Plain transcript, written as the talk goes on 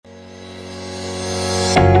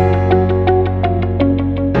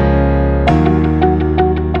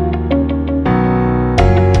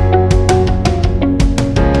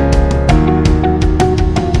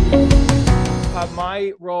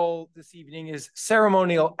is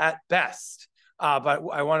ceremonial at best. But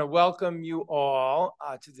I want to welcome you all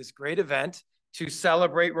to this great event to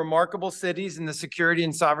celebrate remarkable cities in the security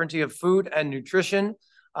and sovereignty of food and nutrition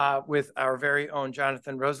with our very own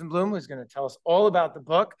Jonathan Rosenbloom, who's going to tell us all about the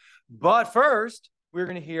book. But first, we're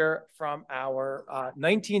going to hear from our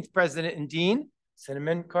 19th president and dean,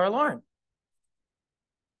 Cinnamon Carr-Lauren.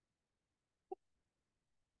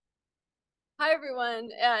 Hi, everyone.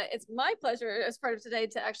 It's my pleasure as part of today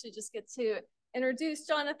to actually just get to introduce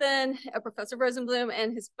Jonathan, Professor Rosenbloom,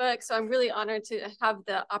 and his book. So I'm really honored to have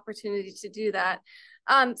the opportunity to do that.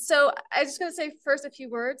 So I'm just going to say first a few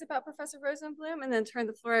words about Professor Rosenbloom and then turn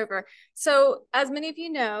the floor over. So as many of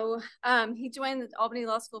you know, he joined the Albany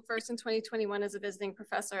Law School first in 2021 as a visiting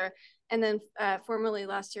professor, and then formally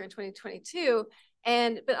last year in 2022.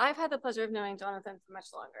 But I've had the pleasure of knowing Jonathan for much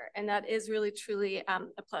longer, and that is really, truly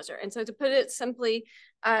a pleasure. And so to put it simply,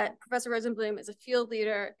 Professor Rosenbloom is a field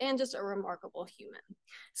leader and just a remarkable human.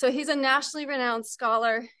 So he's a nationally renowned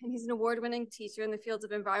scholar, and he's an award-winning teacher in the fields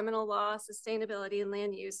of environmental law, sustainability, and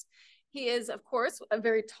land use. He is, of course, a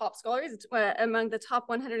very top scholar. He's among the top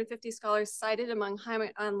 150 scholars cited among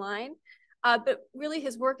Heimat Online. But really,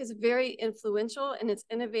 his work is very influential, and it's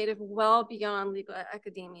innovative well beyond legal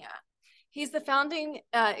academia. He's the founding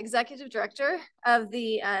executive director of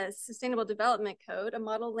the Sustainable Development Code, a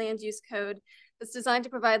model land use code that's designed to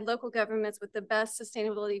provide local governments with the best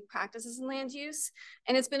sustainability practices in land use.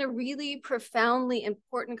 And it's been a really profoundly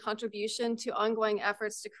important contribution to ongoing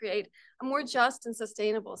efforts to create a more just and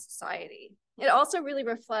sustainable society. It also really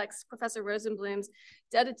reflects Professor Rosenbloom's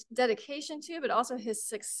dedication to, but also his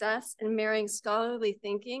success in marrying scholarly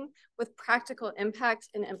thinking with practical impact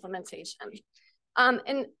and implementation.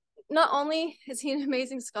 And not only is he an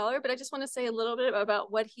amazing scholar, but I just want to say a little bit about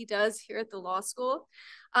what he does here at the law school.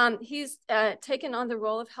 He's taken on the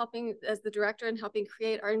role of helping as the director and helping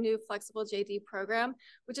create our new flexible JD program,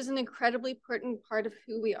 which is an incredibly important part of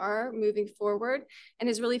who we are moving forward, and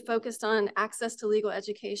is really focused on access to legal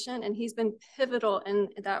education, and he's been pivotal in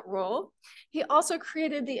that role. He also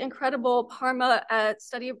created the incredible Parma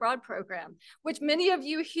Study Abroad program, which many of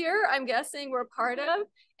you here, I'm guessing, were part of.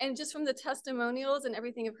 And just from the testimonials and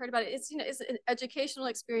everything I've heard about it, it's an educational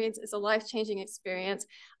experience, it's a life-changing experience,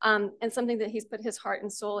 and something that he's put his heart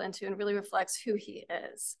and soul into and really reflects who he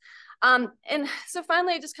is. And so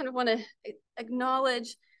finally, I just kind of want to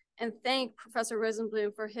acknowledge and thank Professor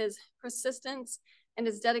Rosenbloom for his persistence and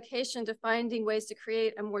his dedication to finding ways to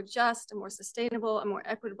create a more just, a more sustainable, a more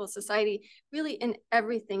equitable society, really in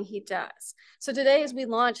everything he does. So today, as we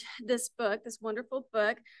launch this book, this wonderful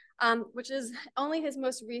book, which is only his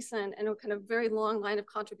most recent and a kind of very long line of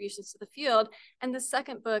contributions to the field, and the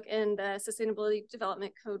second book in the Sustainability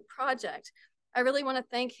Development Code project. I really want to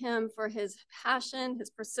thank him for his passion, his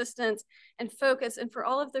persistence, and focus, and for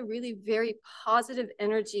all of the really very positive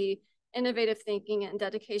energy, innovative thinking, and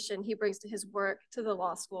dedication he brings to his work, to the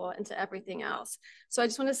law school, and to everything else. So I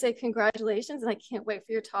just want to say congratulations, and I can't wait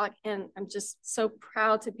for your talk, and I'm just so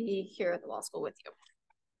proud to be here at the law school with you.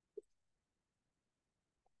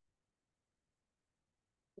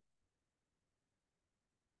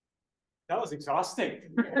 That was exhausting.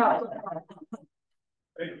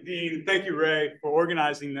 Dean, thank you, Ray, for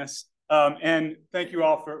organizing this. And thank you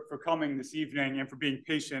all for coming this evening and for being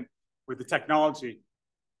patient with the technology.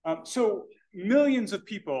 So millions of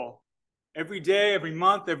people every day, every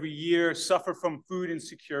month, every year suffer from food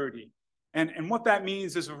insecurity. And what that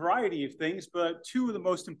means is a variety of things, but two of the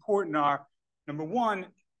most important are, number one,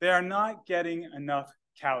 they are not getting enough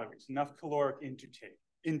calories, enough caloric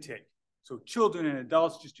intake. So children and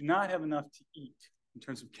adults just do not have enough to eat in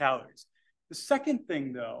terms of calories. The second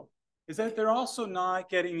thing, though, is that they're also not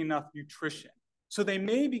getting enough nutrition. So they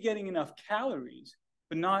may be getting enough calories,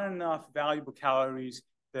 but not enough valuable calories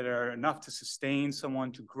that are enough to sustain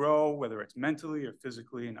someone to grow, whether it's mentally or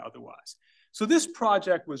physically and otherwise. So this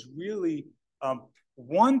project was really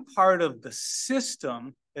one part of the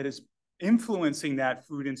system that is influencing that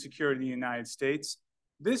food insecurity in the United States.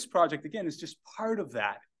 This project, again, is just part of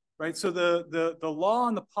that. Right, so the law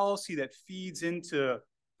and the policy that feeds into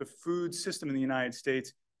the food system in the United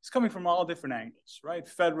States is coming from all different angles, right?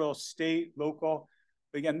 Federal, state, local.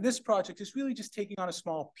 But again, this project is really just taking on a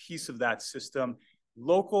small piece of that system,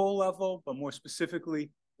 local level, but more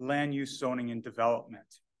specifically, land use, zoning, and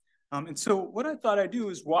development. And so what I thought I'd do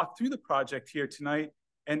is walk through the project here tonight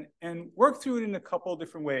and work through it in a couple of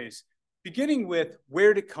different ways, beginning with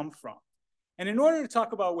where did it come from? And in order to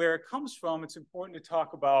talk about where it comes from, it's important to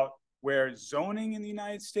talk about where zoning in the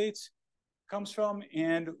United States comes from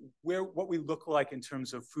and what we look like in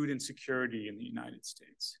terms of food insecurity in the United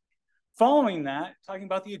States. Following that, talking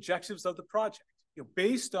about the objectives of the project.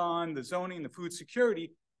 based on the zoning, the food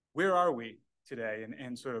security, where are we today,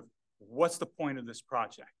 and sort of what's the point of this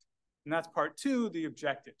project? And that's part two, the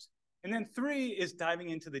objectives. And then three is diving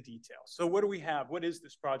into the details. So what do we have? What is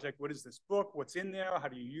this project? What is this book? What's in there? How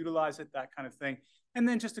do you utilize it? That kind of thing. And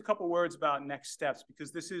then just a couple words about next steps,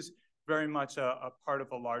 because this is very much a part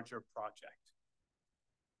of a larger project.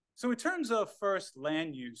 So in terms of first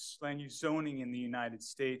land use zoning in the United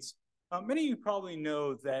States, many of you probably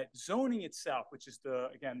know that zoning itself, which is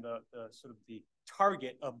again the sort of the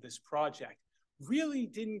target of this project, really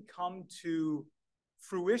didn't come to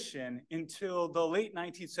fruition until the late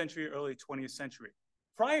 19th century, early 20th century.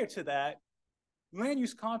 Prior to that, land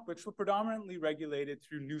use conflicts were predominantly regulated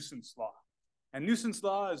through nuisance law. And nuisance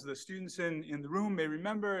law, as the students in the room may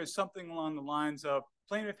remember, is something along the lines of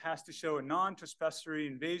plaintiff has to show a non-trespassory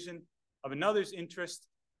invasion of another's interest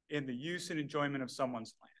in the use and enjoyment of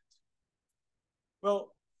someone's land.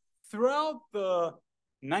 Well, throughout the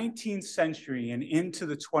 19th century and into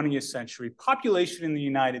the 20th century, population in the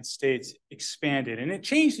United States expanded, and it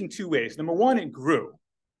changed in two ways. Number one, it grew.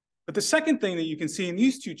 But the second thing that you can see in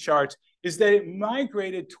these two charts is that it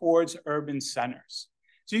migrated towards urban centers.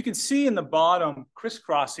 So you can see in the bottom,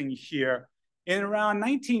 crisscrossing here, in around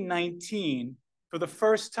 1919, for the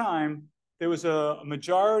first time, there was a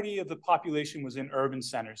majority of the population was in urban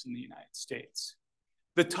centers in the United States.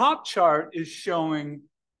 The top chart is showing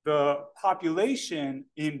the population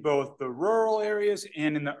in both the rural areas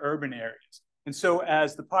and in the urban areas. And so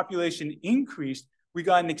as the population increased, we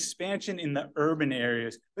got an expansion in the urban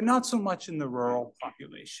areas, but not so much in the rural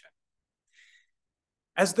population.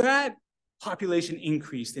 As that population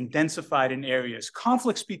increased and densified in areas,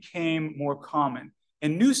 conflicts became more common,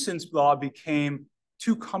 and nuisance law became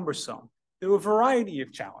too cumbersome. There were a variety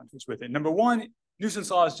of challenges with it. Number one, nuisance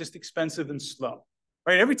law is just expensive and slow.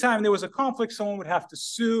 Right? Every time there was a conflict, someone would have to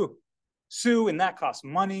sue, and that costs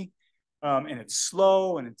money, and it's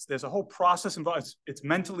slow, and there's a whole process involved. It's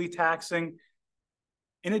mentally taxing.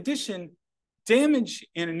 In addition, damage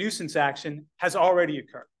in a nuisance action has already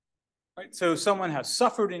occurred. Right? So someone has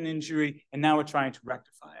suffered an injury, and now we're trying to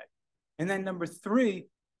rectify it. And then number three,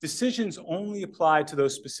 decisions only apply to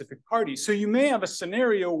those specific parties. So you may have a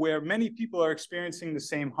scenario where many people are experiencing the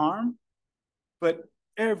same harm, but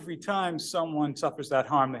every time someone suffers that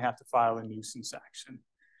harm, they have to file a nuisance action.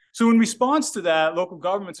 So in response to that, local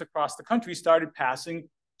governments across the country started passing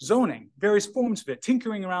zoning, various forms of it,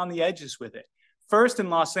 tinkering around the edges with it. First, in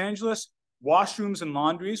Los Angeles, washrooms and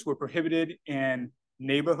laundries were prohibited in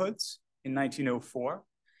neighborhoods in 1904.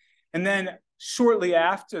 And then shortly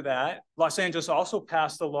after that, Los Angeles also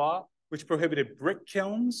passed a law which prohibited brick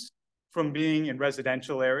kilns from being in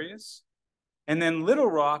residential areas. And then Little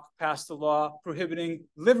Rock passed a law prohibiting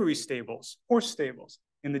livery stables, horse stables,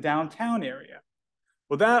 in the downtown area.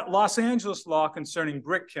 Well, that Los Angeles law concerning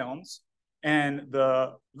brick kilns and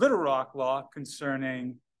the Little Rock law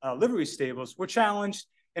concerning livery stables were challenged,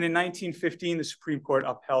 and in 1915, the Supreme Court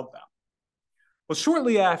upheld them. Well,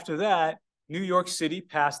 shortly after that, New York City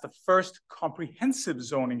passed the first comprehensive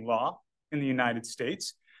zoning law in the United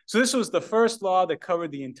States. So this was the first law that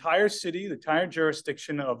covered the entire city, the entire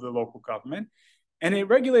jurisdiction of the local government, and it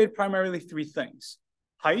regulated primarily three things: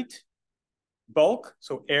 height, bulk,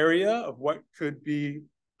 so area of what could be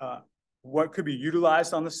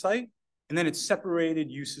utilized on the site, and then it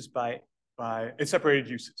separated uses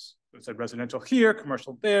So it said residential here,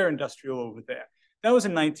 commercial there, industrial over there. That was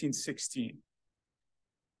in 1916.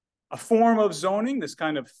 A form of zoning, this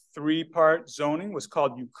kind of three-part zoning, was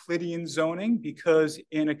called Euclidean zoning, because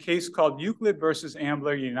in a case called Euclid versus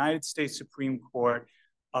Ambler, the United States Supreme Court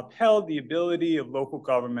upheld the ability of local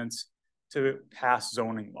governments to pass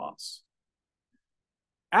zoning laws.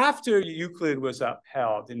 After Euclid was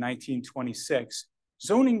upheld in 1926,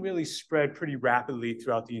 zoning really spread pretty rapidly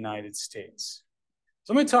throughout the United States.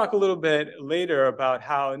 So I'm going to talk a little bit later about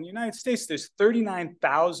how in the United States, there's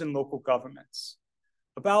 39,000 local governments.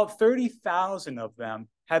 About 30,000 of them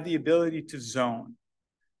have the ability to zone.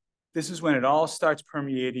 This is when it all starts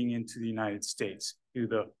permeating into the United States through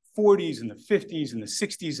the 40s and the 50s and the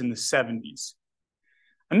 60s and the 70s.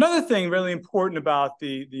 Another thing really important about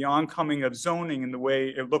the oncoming of zoning and the way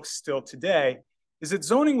it looks still today is that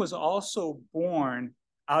zoning was also born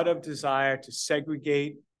out of desire to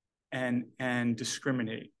segregate and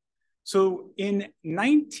discriminate. So in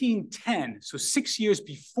 1910, so 6 years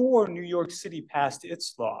before New York City passed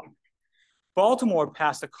its law, Baltimore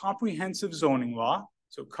passed a comprehensive zoning law,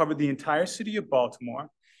 so it covered the entire city of Baltimore,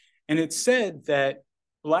 and it said that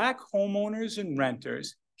Black homeowners and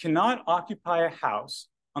renters cannot occupy a house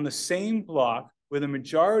on the same block where the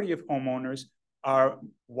majority of homeowners are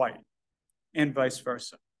white, and vice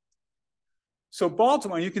versa. So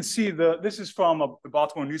Baltimore, you can see this is from the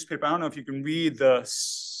Baltimore newspaper. I don't know if you can read the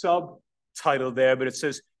subtitle there, but it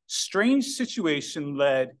says, "Strange situation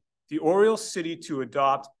led the Oriole City to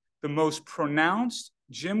adopt the most pronounced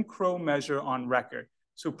Jim Crow measure on record."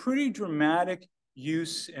 So pretty dramatic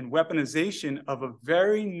use and weaponization of a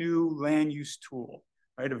very new land use tool,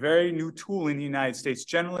 right? A very new tool in the United States.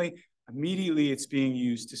 Generally, immediately it's being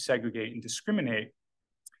used to segregate and discriminate.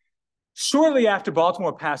 Shortly after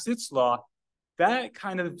Baltimore passed its law, that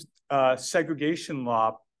kind of segregation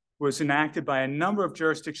law was enacted by a number of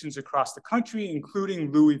jurisdictions across the country,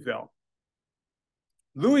 including Louisville.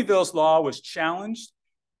 Louisville's law was challenged,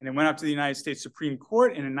 and it went up to the United States Supreme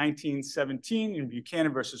Court. And in 1917, in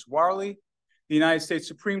Buchanan versus Warley, the United States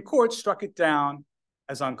Supreme Court struck it down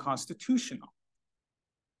as unconstitutional.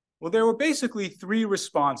 Well, there were basically three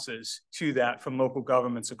responses to that from local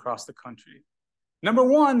governments across the country. Number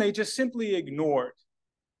one, they just simply ignored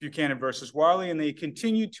Buchanan versus Warley, and they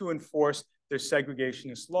continued to enforce their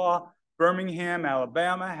segregationist law. Birmingham,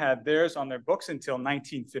 Alabama had theirs on their books until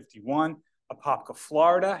 1951. Apopka,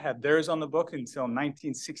 Florida had theirs on the book until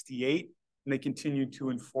 1968, and they continued to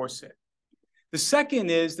enforce it. The second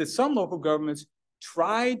is that some local governments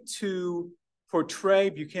tried to portray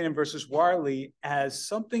Buchanan versus Warley as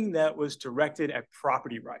something that was directed at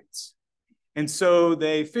property rights. And so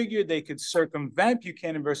they figured they could circumvent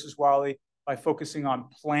Buchanan versus Warley by focusing on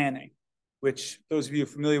planning, which those of you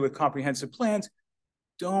familiar with comprehensive plans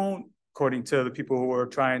don't, according to the people who are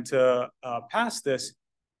trying to pass this,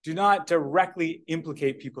 do not directly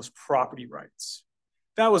implicate people's property rights.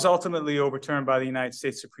 That was ultimately overturned by the United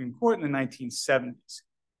States Supreme Court in the 1970s.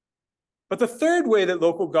 But the third way that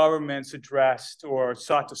local governments addressed or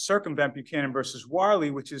sought to circumvent Buchanan versus Warley,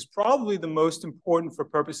 which is probably the most important for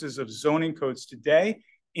purposes of zoning codes today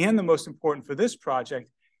and the most important for this project,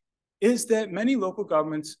 is that many local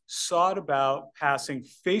governments sought about passing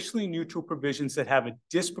facially neutral provisions that have a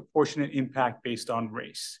disproportionate impact based on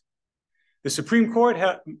race. The Supreme Court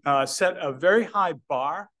set a very high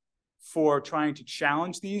bar for trying to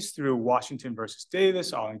challenge these through Washington versus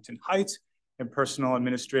Davis, Arlington Heights, and Personal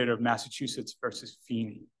Administrator of Massachusetts versus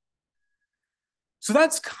Feeney. So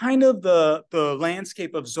that's kind of the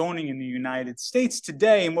landscape of zoning in the United States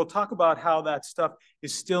today, and we'll talk about how that stuff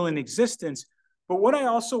is still in existence. But what I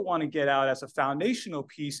also want to get out as a foundational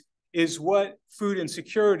piece is what food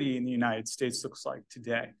insecurity in the United States looks like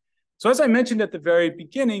today. So as I mentioned at the very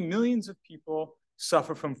beginning, millions of people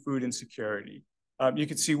suffer from food insecurity. You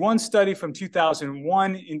can see one study from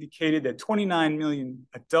 2001 indicated that 29 million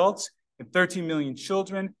adults and 13 million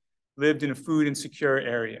children lived in a food insecure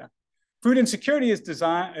area. Food insecurity is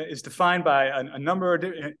defined by a number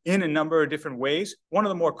of different ways. One of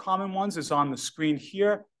the more common ones is on the screen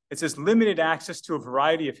here. It says limited access to a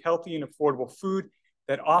variety of healthy and affordable food.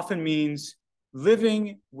 That often means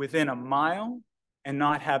living within a mile and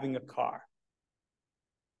not having a car.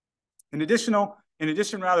 In addition,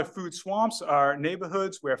 food swamps are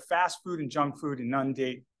neighborhoods where fast food and junk food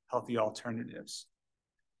inundate healthy alternatives.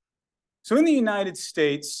 So in the United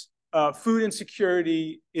States, food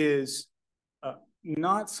insecurity is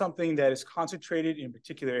not something that is concentrated in a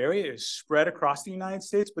particular area. It is spread across the United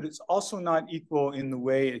States, but it's also not equal in the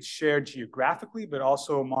way it's shared geographically, but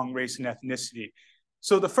also among race and ethnicity.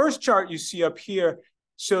 So the first chart you see up here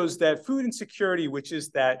shows that food insecurity, which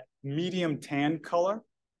is that medium tan color,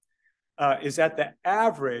 is at the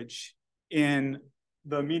average in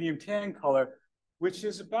the medium tan color, which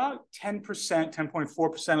is about 10%,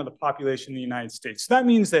 10.4% of the population in the United States. So that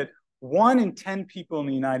means that 1 in 10 people in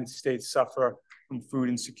the United States suffer from food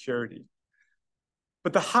insecurity.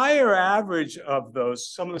 But the higher average of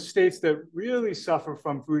those, some of the states that really suffer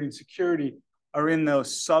from food insecurity are in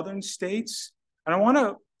those southern states. And I want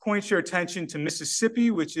to point your attention to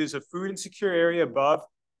Mississippi, which is a food insecure area above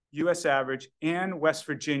US average, and West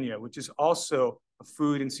Virginia, which is also a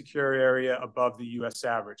food insecure area above the US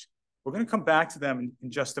average. We're going to come back to them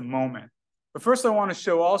in just a moment. But first, I want to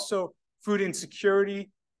show also food insecurity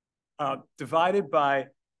divided by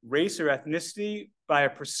race or ethnicity by a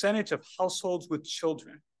percentage of households with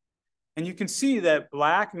children. And you can see that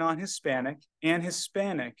Black, non-Hispanic, and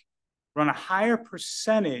Hispanic run a higher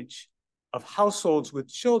percentage of households with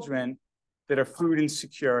children that are food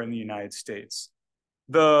insecure in the United States.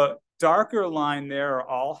 The darker line there are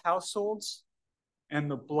all households, and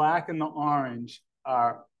the black and the orange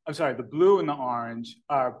are, the blue and the orange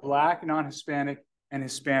are Black, non-Hispanic, and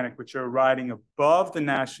Hispanic, which are riding above the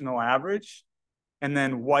national average, and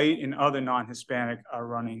then white and other non-Hispanic are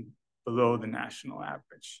running below the national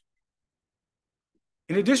average.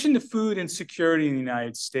 In addition to food insecurity in the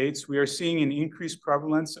United States, we are seeing an increased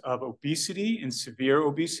prevalence of obesity and severe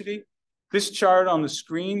obesity. This chart on the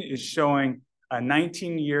screen is showing a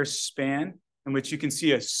 19-year span in which you can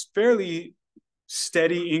see a fairly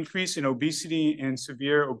steady increase in obesity and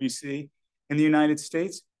severe obesity in the United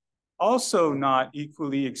States. Also not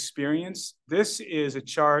equally experienced. This is a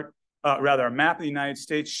chart, rather a map of the United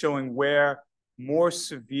States showing where more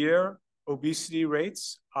severe obesity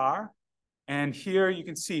rates are. And here you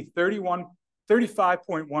can see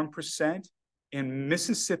 35.1% in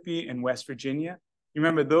Mississippi and West Virginia. You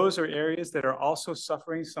remember those are areas that are also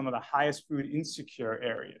suffering some of the highest food insecure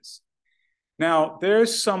areas. Now,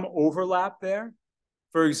 there's some overlap there.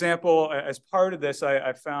 For example, as part of this,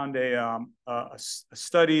 I found a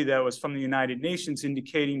study that was from the United Nations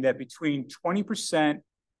indicating that between 20%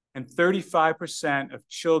 and 35% of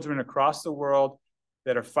children across the world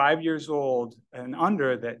that are 5 years old and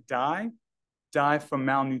under that die from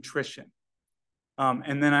malnutrition.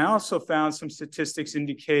 And then I also found some statistics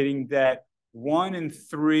indicating that 1 in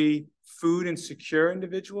 3 food insecure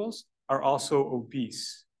individuals are also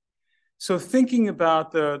obese. So thinking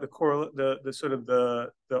about the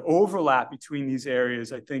overlap between these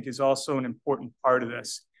areas, I think is also an important part of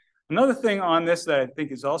this. Another thing on this that I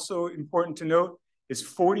think is also important to note is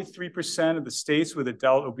 43% of the states with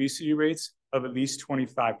adult obesity rates of at least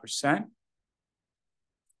 25%.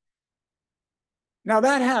 Now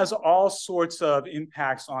that has all sorts of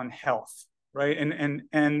impacts on health, right?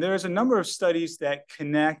 And there's a number of studies that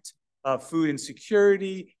connect food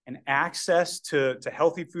insecurity and access to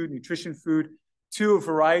healthy food, nutrition food, to a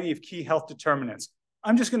variety of key health determinants.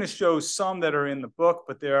 I'm just going to show some that are in the book,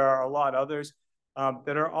 but there are a lot others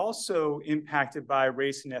that are also impacted by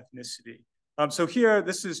race and ethnicity. So here,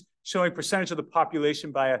 this is showing percentage of the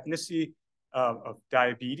population by ethnicity of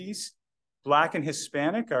diabetes. Black and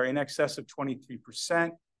Hispanic are in excess of 23%,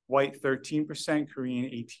 white 13%, Korean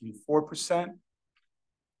 18.4%.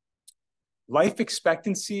 Life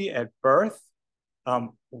expectancy at birth,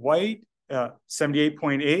 white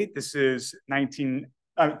 78.8. This is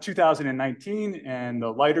 2019, and the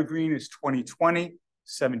lighter green is 2020,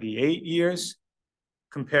 78 years,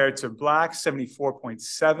 compared to black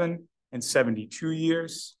 74.7 and 72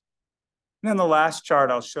 years. And then the last chart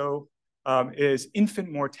I'll show is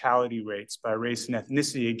infant mortality rates by race and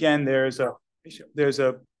ethnicity. Again, there's a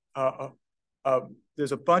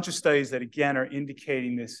bunch of studies that, again, are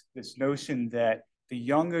indicating this notion that the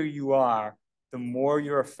younger you are, the more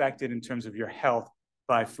you're affected in terms of your health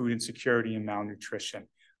by food insecurity and malnutrition.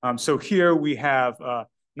 So here we have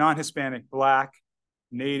non-Hispanic Black,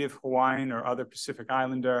 Native Hawaiian or other Pacific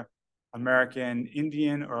Islander, American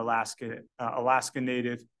Indian or Alaska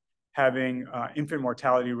Native, having infant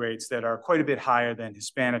mortality rates that are quite a bit higher than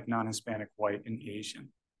Hispanic, non-Hispanic, white, and Asian.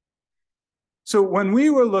 So when we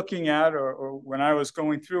were looking at, or when I was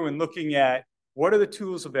going through and looking at what are the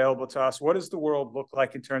tools available to us, what does the world look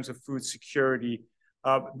like in terms of food security,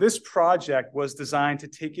 this project was designed to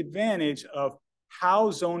take advantage of how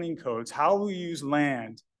zoning codes, how we use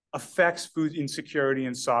land, affects food insecurity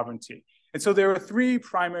and sovereignty. And so there are 3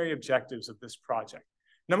 primary objectives of this project.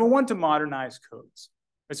 Number 1, to modernize codes.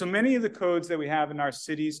 And so many of the codes that we have in our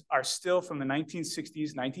cities are still from the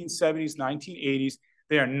 1960s, 1970s, 1980s.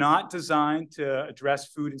 They are not designed to address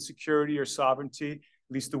food insecurity or sovereignty, at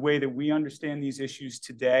least the way that we understand these issues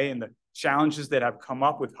today and the challenges that have come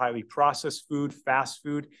up with highly processed food, fast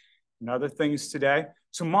food, and other things today.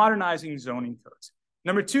 So modernizing zoning codes.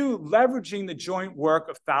 Number 2, leveraging the joint work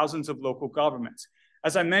of thousands of local governments.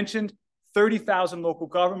 As I mentioned, 30,000 local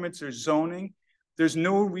governments are zoning. There's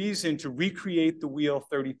no reason to recreate the wheel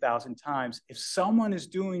 30,000 times. If someone is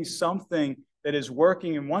doing something that is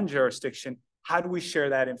working in one jurisdiction, how do we share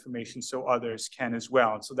that information so others can as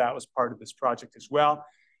well? And so that was part of this project as well.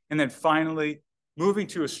 And then finally, moving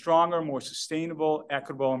to a stronger, more sustainable,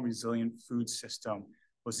 equitable, and resilient food system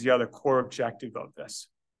was the other core objective of this.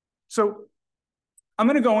 So I'm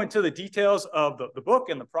going to go into the details of the book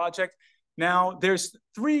and the project. Now, there's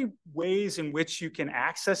 3 ways in which you can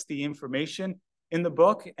access the information in the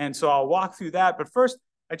book. And so I'll walk through that. But first,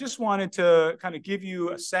 I just wanted to kind of give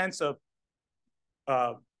you a sense of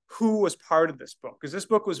who was part of this book, because this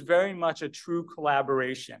book was very much a true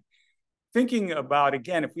collaboration. Thinking about,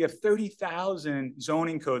 again, if we have 30,000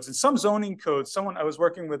 zoning codes, and some zoning codes, I was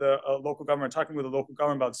working with a local government, talking with a local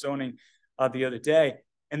government about zoning the other day,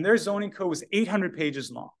 and their zoning code was 800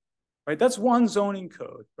 pages long, right? That's one zoning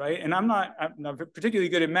code, right? And I'm not particularly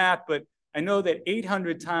good at math, but I know that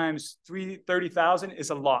 800 times 30,000 is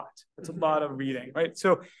a lot. That's a lot of reading, right?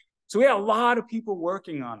 So we had a lot of people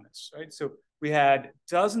working on this, right? So we had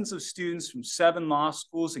dozens of students from 7 law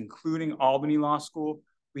schools, including Albany Law School.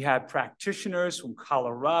 We had practitioners from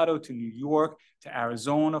Colorado to New York to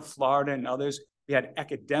Arizona, Florida, and others. We We had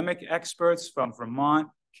academic experts from Vermont,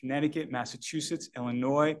 Connecticut, Massachusetts,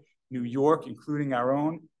 Illinois, New York, including our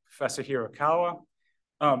own Professor Hirokawa.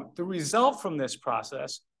 The result from this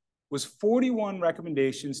process was 41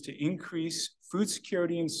 recommendations to increase food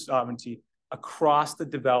security and sovereignty across the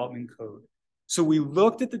development code. So we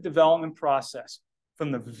looked at the development process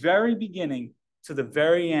from the very beginning to the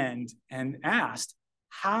very end and asked,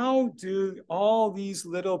 how do all these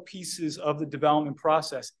little pieces of the development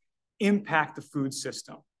process impact the food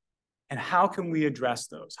system? And how can we address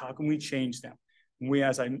those? How can we change them? And we,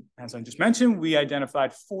 as I just mentioned, we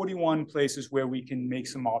identified 41 places where we can make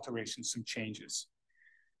some alterations, some changes.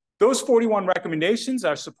 Those 41 recommendations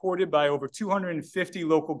are supported by over 250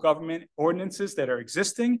 local government ordinances that are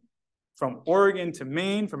existing, from Oregon to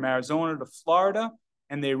Maine, from Arizona to Florida,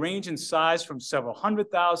 and they range in size from several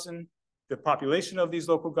 100,000, the population of these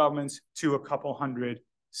local governments, to a couple hundred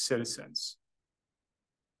citizens.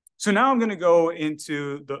 So now I'm going to go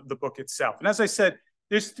into the book itself. And as I said,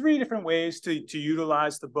 there's 3 different ways to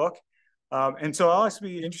utilize the book. And so I'll also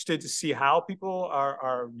be interested to see how people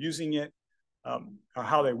are using it, or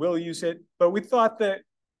how they will use it. But we thought that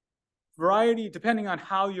variety, depending on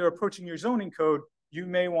how you're approaching your zoning code, you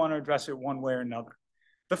may want to address it one way or another.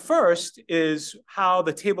 The first is how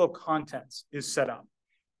the table of contents is set up.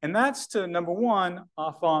 And that's to, number 1,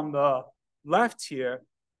 off on the left here,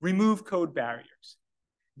 remove code barriers.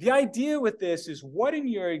 The idea with this is what in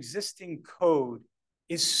your existing code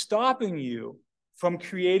is stopping you from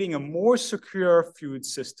creating a more secure food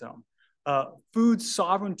system, food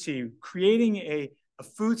sovereignty, creating a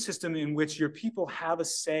food system in which your people have a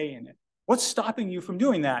say in it. What's stopping you from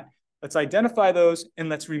doing that? Let's identify those and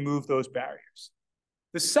let's remove those barriers.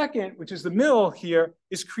 The second, which is the middle here,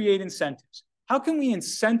 is create incentives. How can we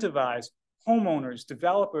incentivize homeowners,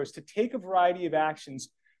 developers to take a variety of actions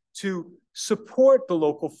to support the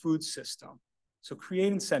local food system? So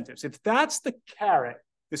create incentives. If that's the carrot,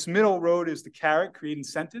 this middle road is the carrot, create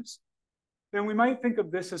incentives, then we might think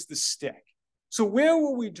of this as the stick. So where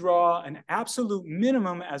will we draw an absolute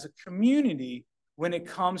minimum as a community when it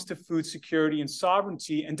comes to food security and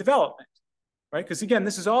sovereignty and development, right? Because again,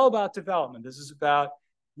 this is all about development. This is about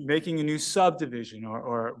making a new subdivision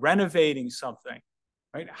or renovating something,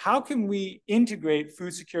 right? How can we integrate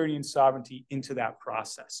food security and sovereignty into that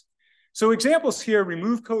process? So examples here,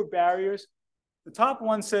 remove code barriers. The top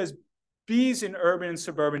one says bees in urban and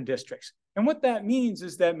suburban districts. And what that means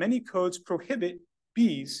is that many codes prohibit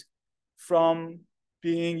bees from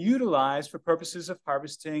being utilized for purposes of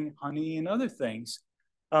harvesting honey and other things.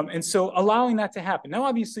 And so allowing that to happen. Now,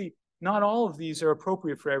 obviously, not all of these are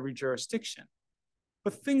appropriate for every jurisdiction,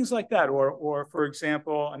 but things like that. Or for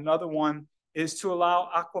example, another one is to allow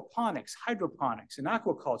aquaponics, hydroponics, and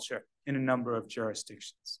aquaculture in a number of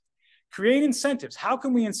jurisdictions. Create incentives. How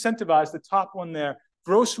can we incentivize the top one there?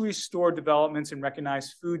 Grocery store developments and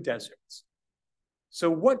recognized food deserts. So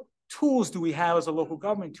what tools do we have as a local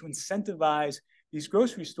government to incentivize these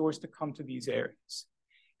grocery stores to come to these areas?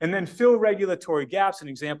 And then fill regulatory gaps. An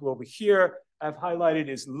example over here I've highlighted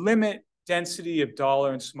is limit density of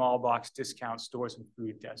dollar and small box discount stores and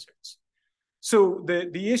food deserts. So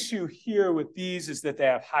the issue here with these is that they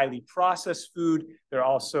have highly processed food. They're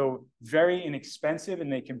also very inexpensive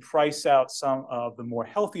and they can price out some of the more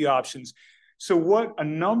healthy options. So what a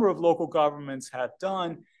number of local governments have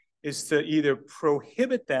done is to either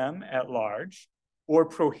prohibit them at large or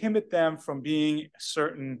prohibit them from being a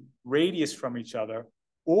certain radius from each other,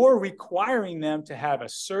 or requiring them to have a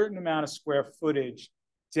certain amount of square footage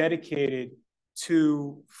dedicated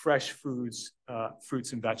to fresh foods,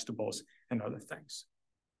 fruits and vegetables and other things.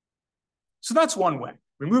 So that's one way.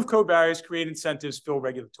 Remove code barriers, create incentives, fill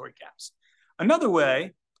regulatory gaps. Another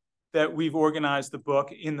way that we've organized the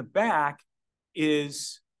book in the back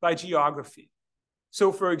is by geography.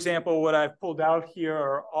 So for example, what I've pulled out here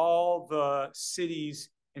are all the cities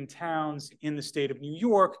and towns in the state of New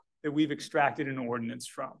York that we've extracted an ordinance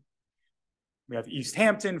from. We have East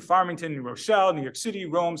Hampton, Farmington, New Rochelle, New York City,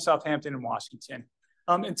 Rome, Southampton, and Washington.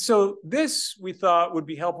 And so this we thought would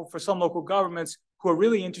be helpful for some local governments who are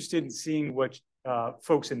really interested in seeing what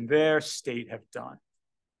folks in their state have done.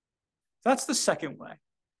 That's the second way.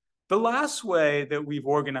 The last way that we've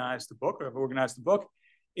organized the book, or have organized the book,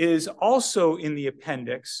 is also in the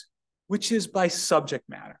appendix, which is by subject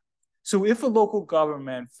matter. So if a local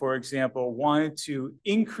government, for example, wanted to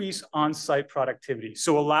increase on-site productivity,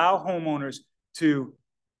 so allow homeowners to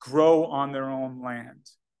grow on their own land,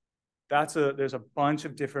 there's a bunch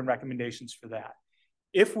of different recommendations for that.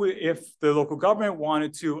 If the local government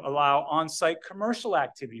wanted to allow on-site commercial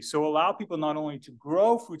activity, so allow people not only to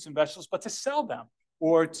grow fruits and vegetables, but to sell them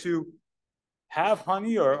or to have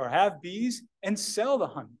honey or have bees and sell the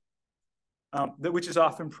honey, which is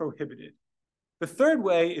often prohibited. The third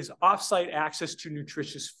way is off-site access to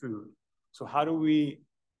nutritious food. So how do we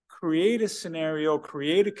create a scenario,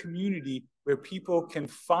 create a community where people can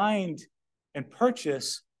find and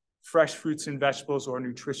purchase fresh fruits and vegetables or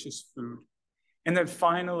nutritious food? And then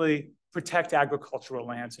finally, protect agricultural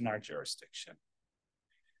lands in our jurisdiction.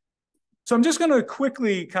 So I'm just going to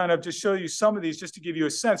quickly kind of just show you some of these just to give you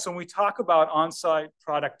a sense. So when we talk about on-site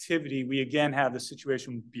productivity, we again have the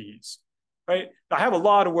situation with bees, right? I have a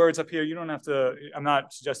lot of words up here. You don't have to, I'm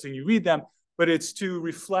not suggesting you read them, but it's to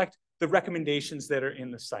reflect the recommendations that are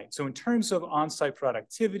in the site. So in terms of on-site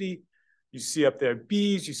productivity, you see up there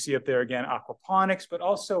bees, you see up there again aquaponics, but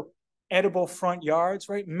also edible front yards,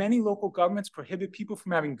 right? Many local governments prohibit people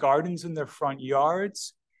from having gardens in their front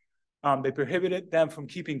yards. They prohibited them from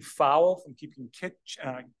keeping fowl, from keeping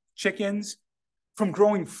chickens, from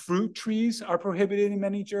growing fruit trees are prohibited in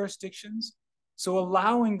many jurisdictions. So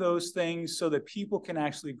allowing those things so that people can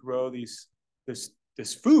actually grow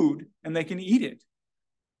this food and they can eat it.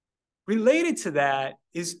 Related to that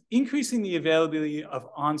is increasing the availability of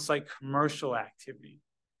on-site commercial activity.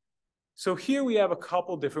 So here we have a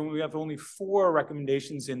couple different, we have only 4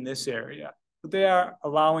 recommendations in this area. They are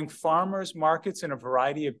allowing farmers markets in a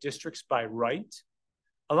variety of districts by right,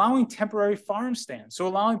 allowing temporary farm stands, so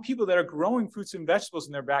allowing people that are growing fruits and vegetables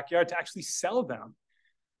in their backyard to actually sell them,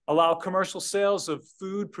 allow commercial sales of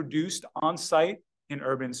food produced on site in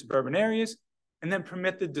urban and suburban areas, and then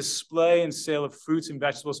permit the display and sale of fruits and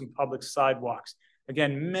vegetables in public sidewalks.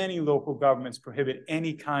 Again, many local governments prohibit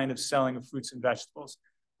any kind of selling of fruits and vegetables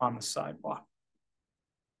on the sidewalk.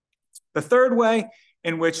 The third way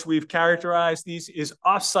in which we've characterized these is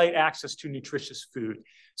off-site access to nutritious food.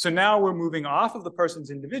 So now we're moving off of the person's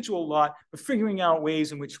individual lot, but figuring out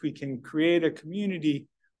ways in which we can create a community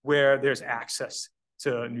where there's access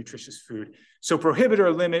to nutritious food. So prohibit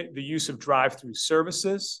or limit the use of drive-through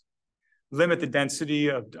services, limit the density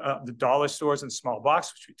of the dollar stores and small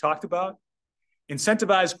box, which we talked about,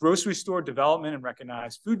 incentivize grocery store development and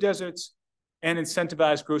recognize food deserts, and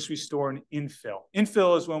incentivize grocery store and infill.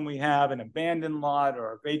 Infill is when we have an abandoned lot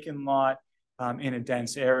or a vacant lot in a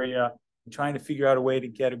dense area, and trying to figure out a way to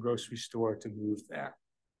get a grocery store to move there.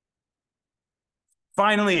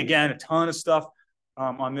 Finally, again, a ton of stuff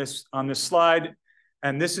on this slide,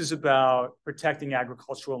 and this is about protecting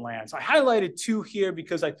agricultural lands. I highlighted 2 here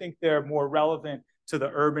because I think they're more relevant to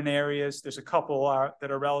the urban areas. There's a couple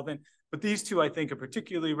that are relevant, but these 2 I think are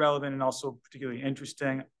particularly relevant and also particularly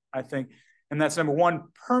interesting, I think. And that's number 1,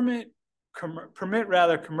 permit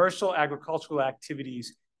commercial agricultural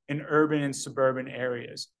activities in urban and suburban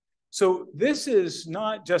areas. So this is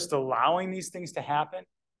not just allowing these things to happen,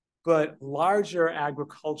 but larger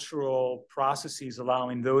agricultural processes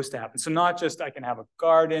allowing those to happen. So not just I can have a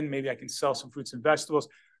garden, maybe I can sell some fruits and vegetables,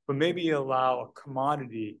 but maybe allow a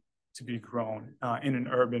commodity to be grown in an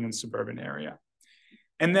urban and suburban area.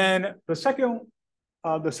 And then the second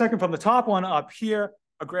from the top one up here,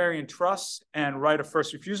 agrarian trusts and right of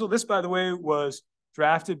first refusal. This, by the way, was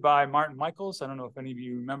drafted by Martin Michaels. I don't know if any of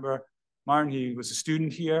you remember Martin. He was a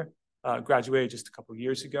student here, graduated just a couple of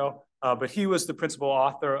years ago, but he was the principal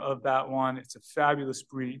author of that one. It's a fabulous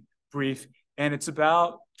brief, and it's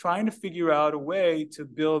about trying to figure out a way to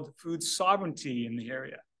build food sovereignty in the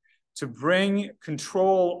area, to bring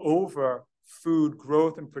control over food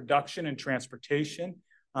growth and production and transportation,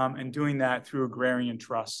 and doing that through agrarian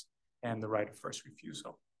trusts and the right of first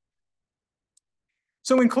refusal.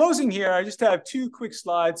 So in closing here, I just have 2 quick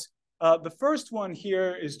slides. The first one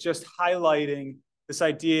here is just highlighting this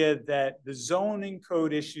idea that the zoning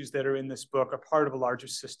code issues that are in this book are part of a larger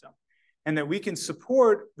system, and that we can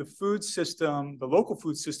support the food system, the local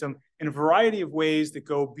food system, in a variety of ways that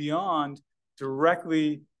go beyond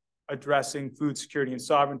directly addressing food security and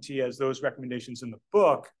sovereignty as those recommendations in the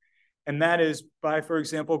book. And that is by, for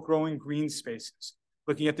example, growing green spaces,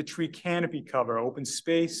 looking at the tree canopy cover, open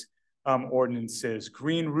space ordinances,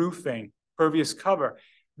 green roofing, pervious cover.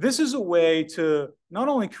 This is a way to not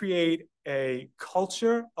only create a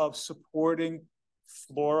culture of supporting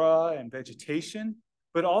flora and vegetation,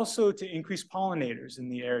 but also to increase pollinators in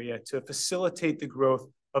the area to facilitate the growth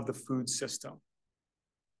of the food system.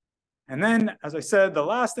 And then, as I said, the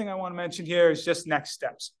last thing I want to mention here is just next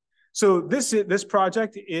steps. So this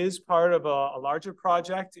project is part of a larger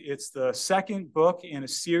project. It's the second book in a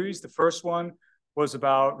series. The first one was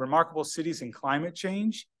about remarkable cities and climate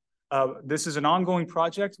change. This is an ongoing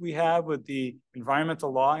project we have with the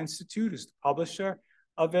Environmental Law Institute as the publisher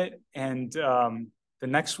of it. And the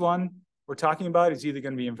next one we're talking about is either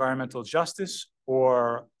going to be environmental justice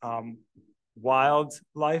or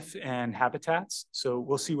wildlife and habitats. So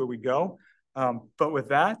we'll see where we go. But with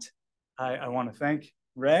that, I want to thank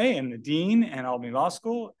Ray and the Dean and Albany Law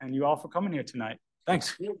School and you all for coming here tonight.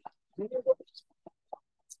 Thanks.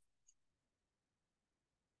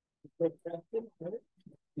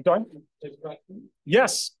 Sorry?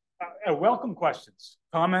 Yes. Welcome questions,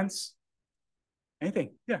 comments,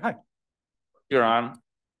 anything. Yeah, hi. You're on.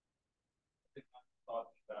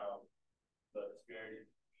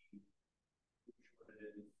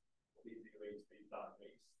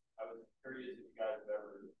 I was curious if you guys have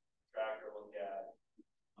ever tracked or looked at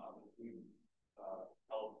food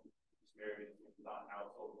health disparities based on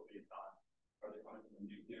household or based on are they coming from a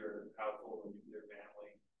nuclear household or nuclear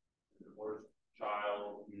family, divorced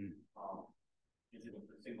child, is it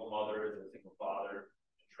a single mother, is it a single father,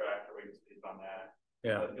 and track the rates based on that.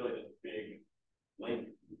 Yeah. So I feel like there's a big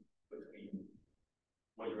link between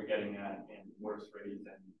what you were getting at and worse rates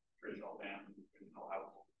and traditional families, traditional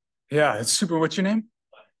households. Yeah, it's super. What's your name?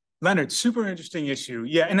 Leonard, super interesting issue.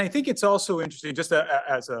 Yeah, and I think it's also interesting, just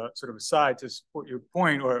as a sort of aside to support your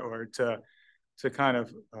point or to kind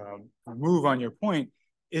of move on your point,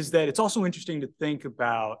 is that it's also interesting to think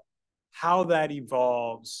about how that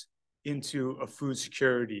evolves into a food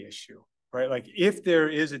security issue, right? Like if there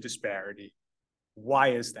is a disparity, why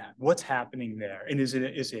is that? What's happening there? And is it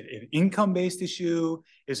an income-based issue?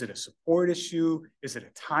 Is it a support issue? Is it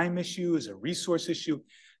a time issue? Is it a resource issue?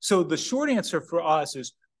 So the short answer for us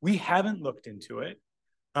is we haven't looked into it.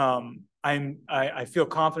 I feel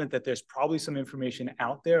confident that there's probably some information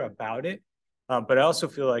out there about it, but I also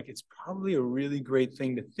feel like it's probably a really great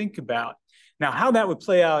thing to think about. Now, how that would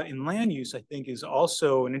play out in land use, I think, is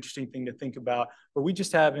also an interesting thing to think about, but we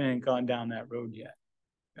just haven't gone down that road yet.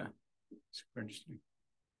 Yeah, super interesting.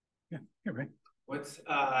 Yeah, right. What's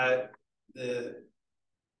the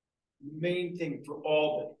main thing for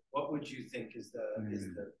Albany? What would you think is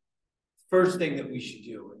the first thing that we should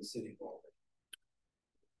do in the city of Albany?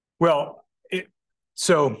 Well,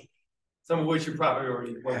 so some of which you're probably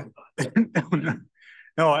already working on.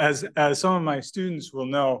 No, as some of my students will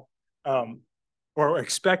know, or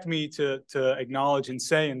expect me to acknowledge and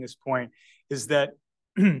say in this point, is that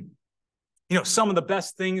some of the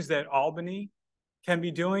best things that Albany can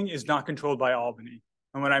be doing is not controlled by Albany.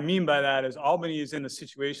 And what I mean by that is Albany is in the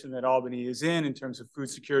situation that Albany is in terms of food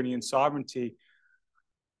security and sovereignty,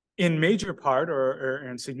 in major part or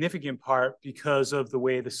in significant part because of the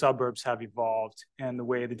way the suburbs have evolved and the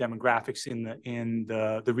way the demographics in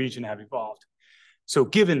the region have evolved. So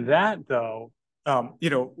given that, though,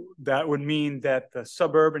 that would mean that the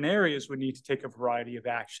suburban areas would need to take a variety of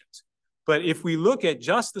actions. But if we look at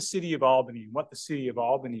just the city of Albany and what the city of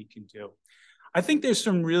Albany can do, I think there's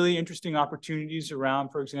some really interesting opportunities around,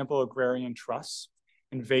 for example, agrarian trusts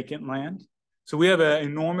and vacant land. So we have an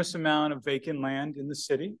enormous amount of vacant land in the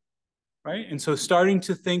city, right? And so starting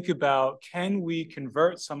to think about, can we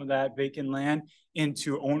convert some of that vacant land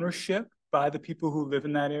into ownership by the people who live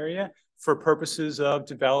in that area for purposes of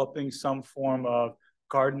developing some form of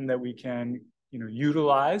garden that we can,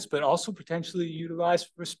 utilize, but also potentially utilize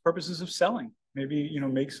for purposes of selling. Maybe,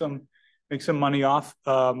 make some money off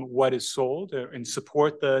what is sold and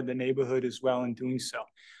support the neighborhood as well in doing so.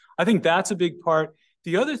 I think that's a big part.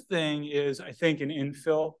 The other thing is, I think, an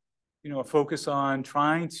infill, a focus on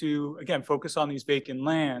trying to, again, focus on these vacant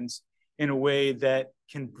lands in a way that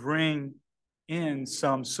can bring in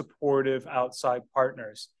some supportive outside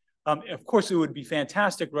partners. Of course, it would be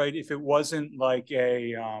fantastic, right, if it wasn't like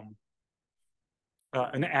an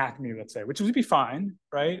Acme, let's say, which would be fine,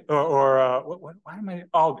 right? Why am I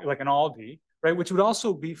Aldi, like an Aldi, right? Which would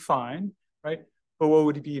also be fine, right? But what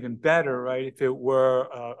would be even better, right, if it were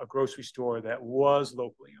a grocery store that was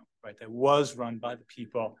locally owned, right, that was run by the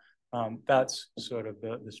people. That's sort of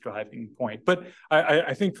the driving point. But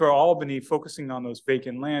I think for Albany, focusing on those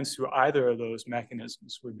vacant lands through either of those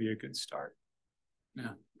mechanisms would be a good start.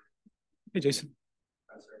 Yeah. Hey, Jason.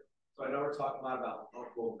 So I know we're talking a lot about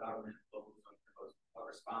local government, local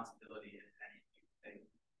responsibility in anything,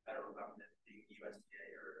 federal government, the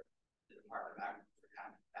USDA or the Department of Agriculture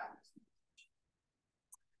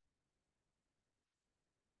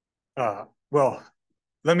having that. Well,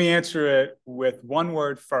 let me answer it with one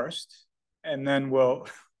word first, and then we'll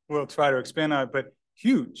try to expand on it. But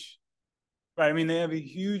huge, right? I mean, they have a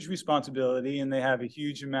huge responsibility, and they have a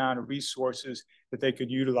huge amount of resources that they could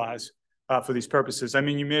utilize for these purposes. I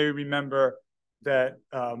mean, you may remember that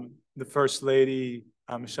the First Lady,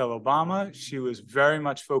 Michelle Obama, she was very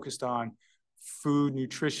much focused on food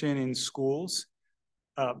nutrition in schools.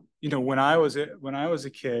 When I was a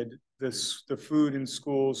kid, the food in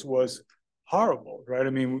schools was horrible, right? I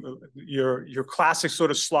mean, your classic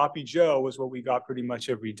sort of sloppy Joe was what we got pretty much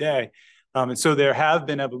every day. And so there have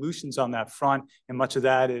been evolutions on that front, and much of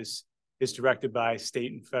that is directed by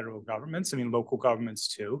state and federal governments. I mean, local governments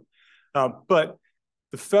too. But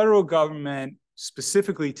the federal government,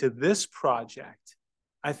 specifically to this project,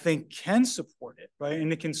 I think can support it, right?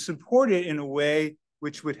 And it can support it in a way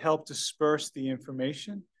which would help disperse the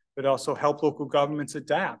information, but also help local governments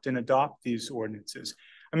adapt and adopt these ordinances.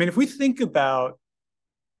 I mean, if we think about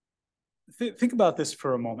this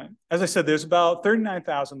for a moment. As I said, there's about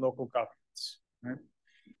 39,000 local governments, right?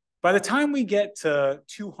 By the time we get to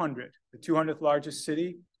 200, the 200th largest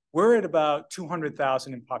city, we're at about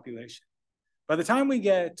 200,000 in population. By the time we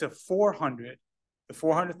get to 400, the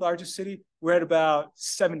 400th largest city, we're at about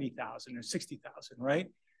 70,000 or 60,000, right?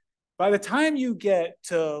 By the time you get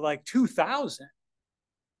to like 2,000,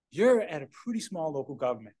 you're at a pretty small local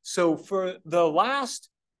government. So for the last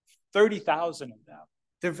 30,000 of them,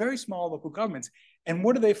 they're very small local governments. And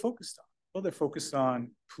what are they focused on? Well, they're focused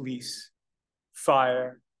on police,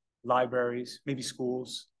 fire, libraries, maybe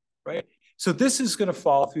schools, right? So this is going to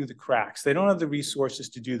fall through the cracks. They don't have the resources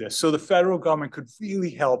to do this. So the federal government could really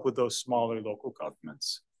help with those smaller local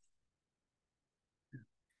governments.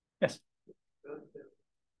 Yes.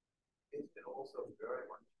 It's been also very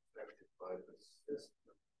much affected by the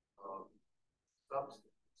system of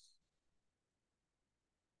subsidies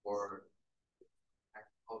for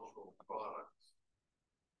agricultural products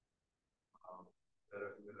that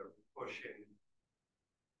are pushing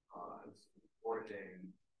and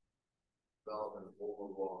supporting development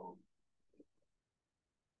overall.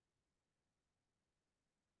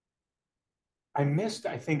 I missed,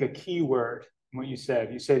 I think, a key word in what you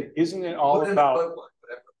said. You said, isn't it all about...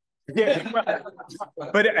 Yeah,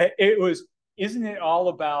 but it was, isn't it all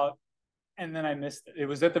about, and then I missed it. It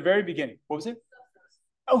was at the very beginning. What was it?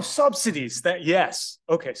 Oh, subsidies. That, yes.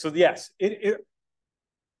 Okay, so yes.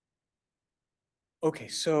 Okay,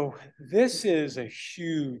 so this is a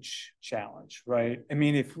huge challenge, right? I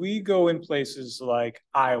mean, if we go in places like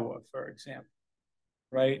Iowa, for example,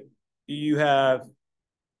 right? You have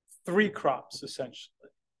 3 crops,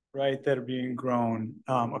 essentially, right, that are being grown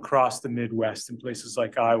across the Midwest in places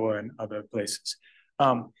like Iowa and other places.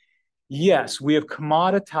 Yes, we have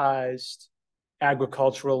commoditized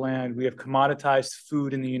agricultural land. We have commoditized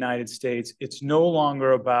food in the United States. It's no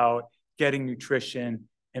longer about getting nutrition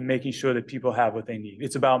and making sure that people have what they need.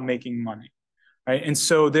 It's about making money, right? And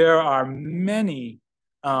so there are many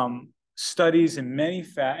studies and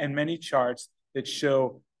many charts that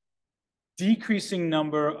show decreasing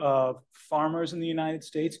number of farmers in the United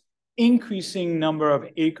States, increasing number of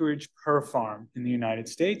acreage per farm in the United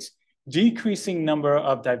States, decreasing number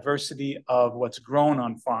of diversity of what's grown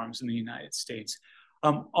on farms in the United States.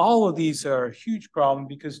 All of these are a huge problem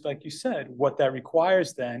because, like you said, what that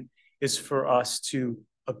requires then is for us to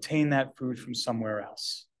obtain that food from somewhere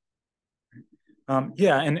else.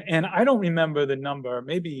 Yeah, and I don't remember the number,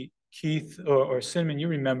 maybe Keith or Cinnamon, you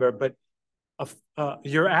remember, but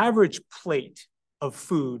your average plate of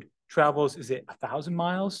food travels, is it 1,000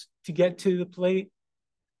 miles to get to the plate?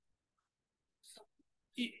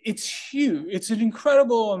 It's huge. It's an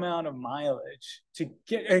incredible amount of mileage to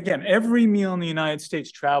get. Again, every meal in the United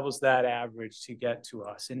States travels that average to get to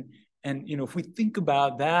us. And you know, if we think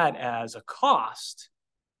about that as a cost,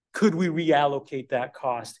 could we reallocate that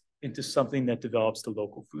cost into something that develops the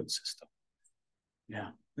local food system? Yeah,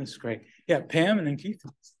 that's great. Yeah, Pam and then Keith.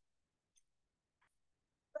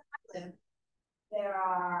 There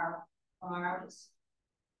are farms,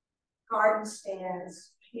 garden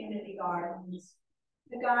stands, community gardens.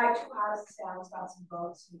 The guy 2 houses down has got some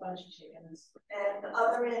goats and a bunch of chickens, and the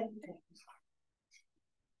other end,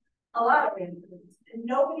 a lot of end, and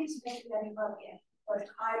nobody's making any money. We're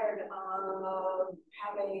tired of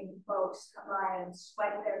having folks come by and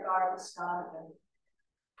swipe their garden stuff. And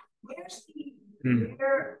where's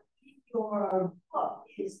where your book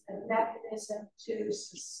is the mechanism to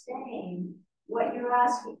sustain what you're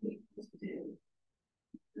asking people to do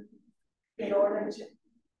in order to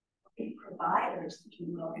be providers, if you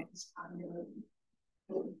will, in this continuity?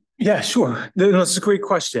 Yeah, sure. That's a great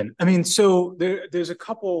question. I mean, so there's a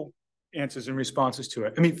couple answers and responses to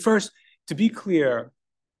it. I mean, first, to be clear,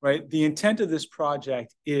 right, the intent of this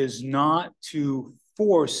project is not to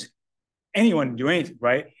force anyone to do anything,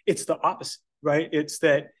 right? It's the opposite, right? It's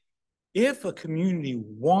that if a community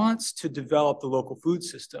wants to develop the local food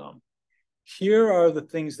system, here are the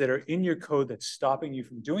things that are in your code that's stopping you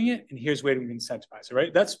from doing it, and here's where we incentivize it,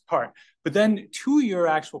 right? That's part. But then to your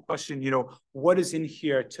actual question, you know, what is in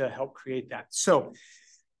here to help create that? So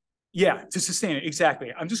Yeah, to sustain it,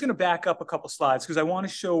 exactly. I'm just going to back up a couple slides because I want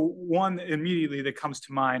to show one immediately that comes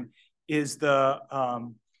to mind is the,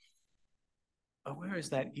 where is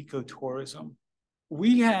that ecotourism?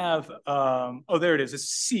 We have, oh, there it is. It's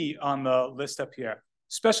C on the list up here.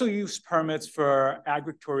 Special use permits for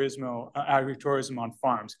agritourism on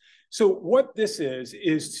farms. So what this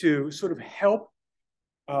is to sort of help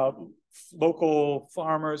local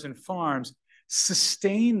farmers and farms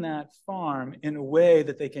sustain that farm in a way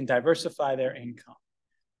that they can diversify their income,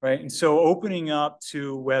 right? And so opening up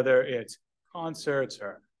to whether it's concerts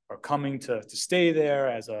or coming to stay there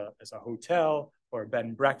as a hotel or a bed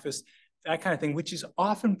and breakfast, that kind of thing, which is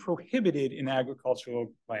often prohibited in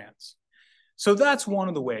agricultural lands. So that's one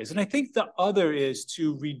of the ways. And I think the other is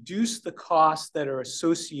to reduce the costs that are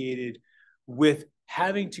associated with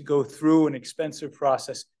having to go through an expensive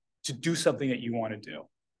process to do something that you want to do.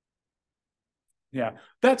 Yeah.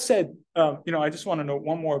 That said, I just want to note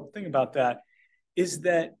one more thing about that is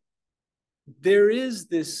that there is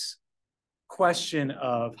this question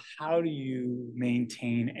of how do you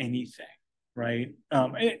maintain anything, right?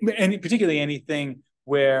 And particularly anything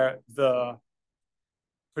where the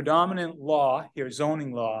predominant law here,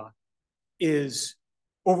 zoning law, is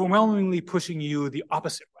overwhelmingly pushing you the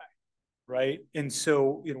opposite way, right? And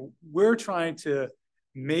so, we're trying to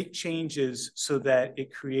make changes so that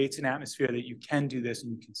it creates an atmosphere that you can do this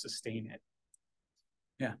and you can sustain it.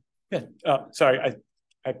 Yeah. Sorry,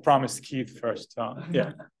 I promised Keith first, Tom.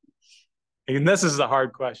 Yeah. And this is a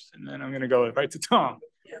hard question, and I'm going to go right to Tom.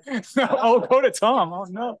 I'll go to Tom. Oh,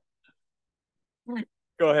 no.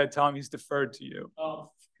 Go ahead, Tom. He's deferred to you.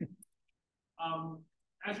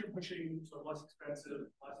 As you're pushing sort of less expensive,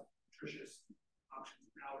 less nutritious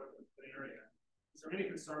options out of the area, is there any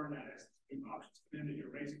concern that as new options come in that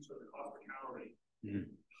you're raising sort of the cost per calorie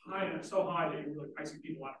high enough, so high that you're really pricing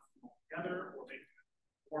people out together, or making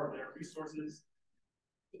more of their resources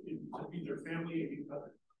to feed their family?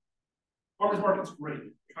 Farmers market's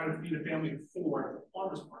great. Trying to feed a family of 4 at the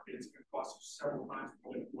farmers market, it's going to cost you several times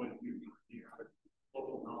more than what you need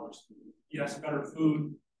local knowledge. Yes, better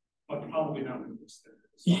food, but probably not going to extend.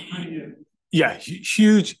 Yeah,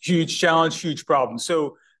 huge challenge, huge problem.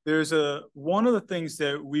 So there's one of the things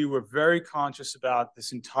that we were very conscious about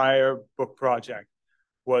this entire book project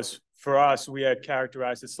was, for us, we had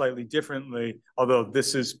characterized it slightly differently, although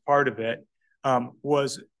this is part of it,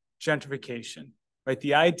 was gentrification, right?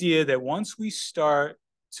 The idea that once we start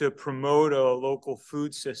to promote a local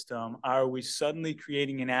food system, are we suddenly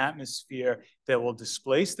creating an atmosphere that will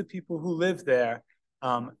displace the people who live there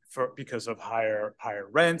because of higher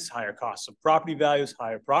rents, higher costs of property values,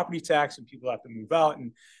 higher property tax, and people have to move out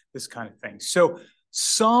and this kind of thing. So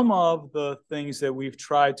some of the things that we've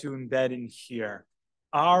tried to embed in here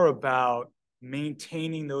are about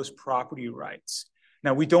maintaining those property rights.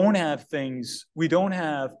 Now, we don't have things, we don't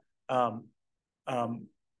have,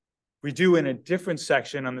 we do in a different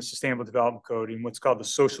section on the Sustainable Development Code in what's called the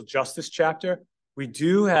Social Justice chapter. We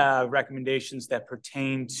do have recommendations that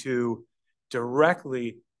pertain to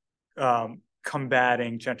directly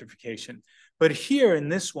combating gentrification. But here in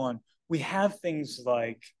this one, we have things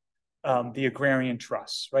like the agrarian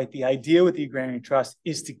trust, right? The idea with the agrarian trust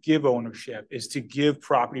is to give ownership, is to give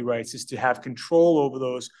property rights, is to have control over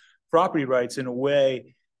those property rights in a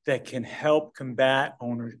way that can help combat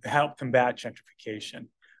gentrification.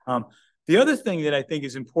 The other thing that I think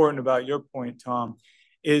is important about your point, Tom,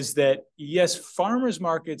 is that yes, farmers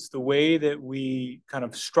markets, the way that we kind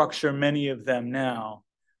of structure many of them now,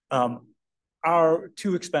 are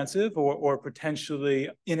too expensive or potentially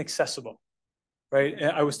inaccessible, right?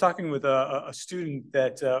 And I was talking with a student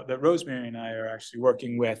that Rosemary and I are actually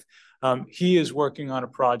working with. He is working on a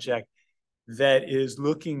project that is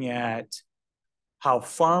looking at how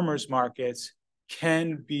farmers markets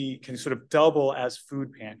can sort of double as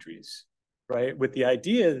food pantries, right? With the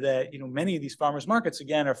idea that, many of these farmers markets,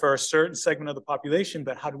 again, are for a certain segment of the population,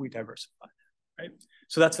 but how do we diversify that, right?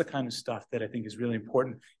 So that's the kind of stuff that I think is really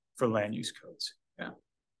important for land use codes. Yeah.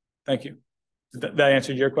 Thank you. Did that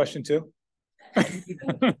answer your question too?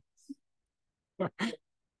 It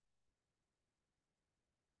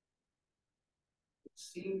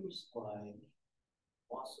seems like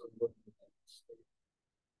also looking at the state,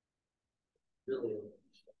 really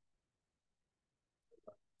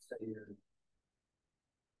say you're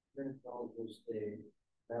in the state,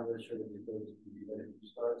 now there's sort of the ability to be, but if you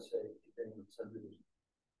start say keeping with subdivision,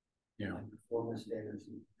 and performance standards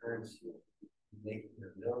and currency, making the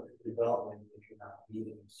development if you're not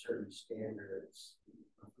meeting certain standards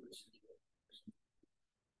of food security.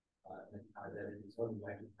 And how that is only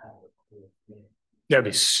might be kind of That'd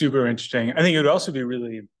be super interesting. I think it would also be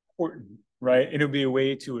really important, right? right? And it would be a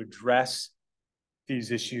way to address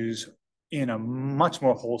these issues in a much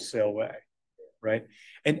more wholesale way, right?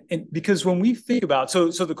 And because when we think about, so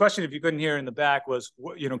the question, if you couldn't hear in the back, was,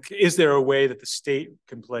 you know, is there a way that the state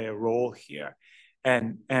can play a role here?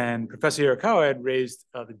 And Professor Hirakawa had raised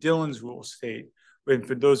the Dillon's rule state. And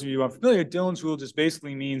for those of you unfamiliar, Dillon's rule just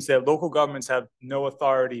basically means that local governments have no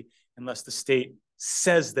authority unless the state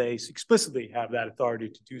says they explicitly have that authority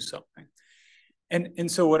to do something.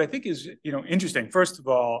 And so what I think is, you know, interesting, first of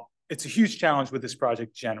all, it's a huge challenge with this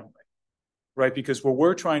project generally, right? Because what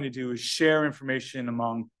we're trying to do is share information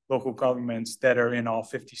among local governments that are in all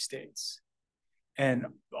 50 states. And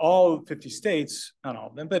all 50 states, not all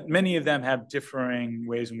of them, but many of them have differing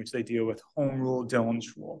ways in which they deal with home rule,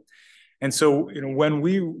 Dillon's rule. And so, you know, when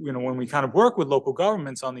we kind of work with local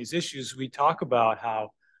governments on these issues, we talk about how,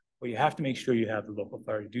 well, you have to make sure you have the local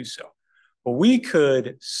authority to do so. But we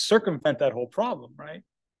could circumvent that whole problem, right?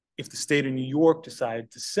 If the state of New York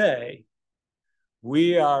decided to say,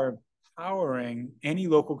 we are empowering any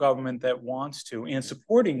local government that wants to and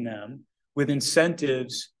supporting them with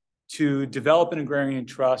incentives to develop an agrarian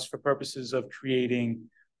trust for purposes of creating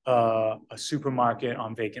a supermarket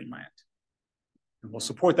on vacant land. And we'll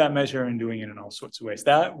support that measure and doing it in all sorts of ways.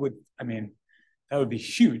 That would, I mean, that would be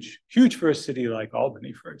huge, huge for a city like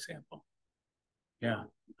Albany, for example. Yeah,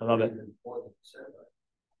 I love it.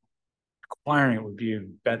 Acquiring it would be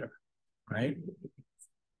even better, right?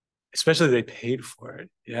 Especially they paid for it.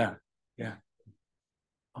 Yeah, yeah.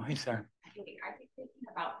 Oh, hey, Sarah. I keep thinking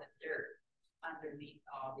about the dirt underneath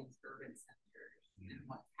all these urban centers and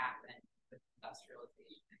what's happened with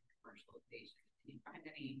industrialization and commercialization. Do you find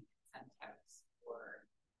any incentives for,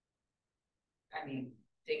 I mean,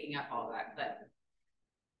 digging up all that, but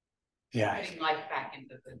putting life back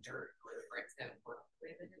into the dirt where it's going to work the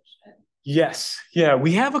way that it should? Yes, yeah,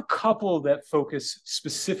 we have a couple that focus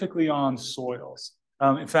specifically on soils.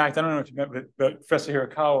 In fact, I don't know if you remember, but Professor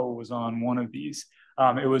Hirakawa was on one of these.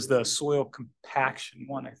 It was the soil compaction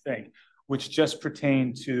one, I think, which just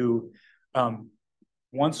pertained to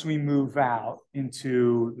once we move out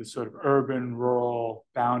into the sort of urban rural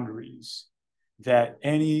boundaries, that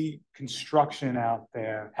any construction out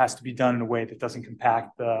there has to be done in a way that doesn't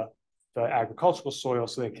compact the agricultural soil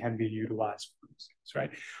so they can be utilized for those things,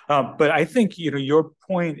 right? But I think, you know, your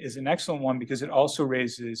point is an excellent one because it also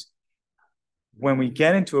raises, when we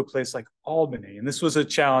get into a place like Albany, and this was a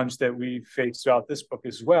challenge that we faced throughout this book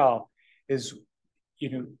as well, is, you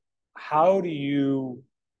know, how do you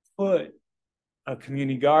put a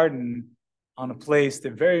community garden on a place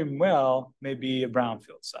that very well may be a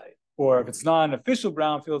brownfield site? Or if it's not an official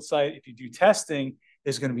brownfield site, if you do testing,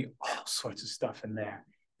 there's going to be all sorts of stuff in there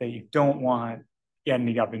that you don't want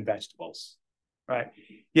ending up in vegetables, right?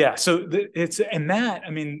 Yeah, so I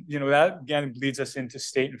mean, you know, that again leads us into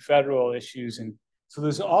state and federal issues. And so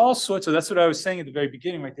there's all sorts of, that's what I was saying at the very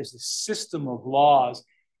beginning, right? There's a system of laws.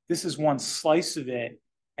 This is one slice of it.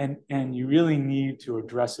 And you really need to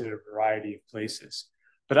address it at a variety of places.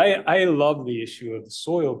 But I love the issue of the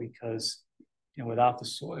soil because, you know, without the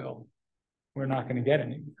soil, we're not going to get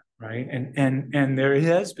anywhere, right? And there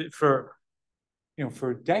has been for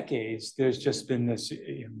decades, there's just been this,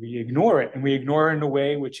 you know, we ignore it, and we ignore it in a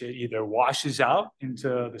way which it either washes out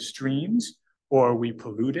into the streams, or we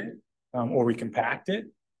pollute it, or we compact it,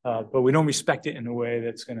 but we don't respect it in a way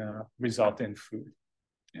that's going to result in food.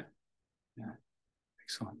 Yeah, yeah,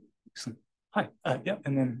 excellent, excellent. Hi, yeah,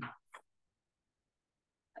 and then.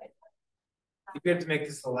 You have to make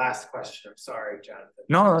this the last question. I'm sorry, Jonathan.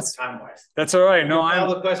 No, that's time-wise. That's all right. No,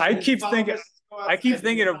 I keep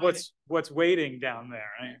thinking of what's waiting down there.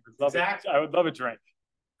 I would love a drink.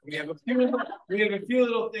 We have a few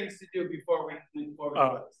little things to do before we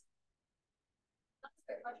close.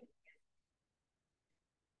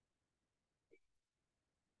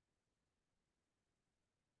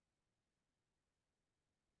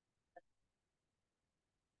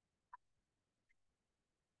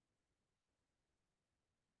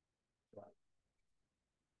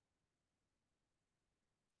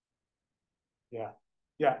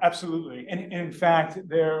 Yeah, absolutely. And in fact,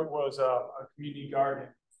 there was a community garden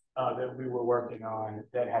that we were working on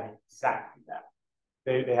that had exactly that.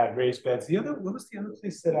 They had raised beds. What was the other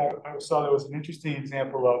place that I saw that was an interesting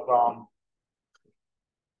example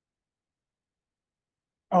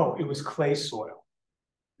of? It was clay soil.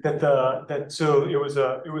 So it was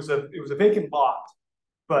a vacant lot,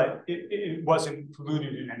 but it wasn't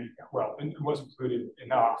polluted in any, well, it wasn't polluted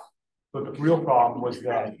enough. But the real problem was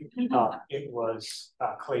that it was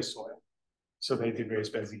clay soil. So they did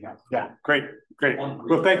raised beds again. Yeah, great.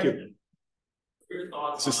 Well, thank you. Your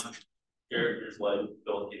thoughts on characters like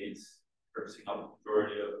Bill Gates purchasing up the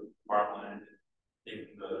majority of farmland,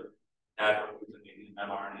 taking the natural foods and making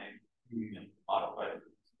mRNA and modified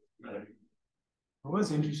foods. It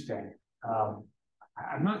was interesting.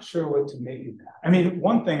 I'm not sure what to make of that. I mean,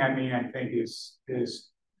 one thing I think is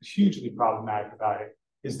hugely problematic about it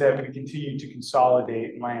is that we continue to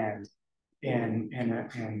consolidate land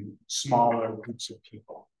in smaller groups of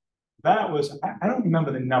people. That was, I don't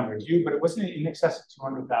remember the numbers, but it wasn't in excess of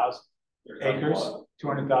 200,000 acres,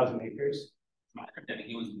 200,000 acres. I think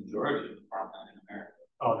it was the majority of the farmland in America.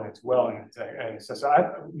 Oh, that's well in excess. So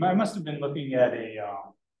I must have been looking at a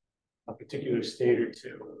particular state or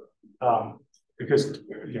two, because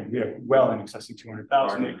we have well in excess of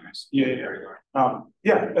 200,000 acres. Yeah.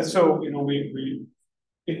 So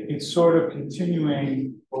it's sort of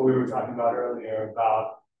continuing what we were talking about earlier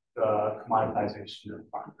about the commoditization of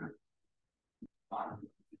farmland.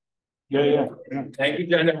 Yeah. Thank you,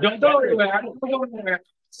 Jen. Don't go anywhere. Don't go anywhere.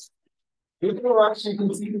 People actually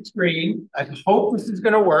can see the screen. I hope this is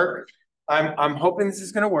going to work. I'm hoping this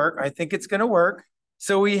is going to work. I think it's going to work.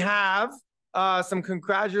 So we have some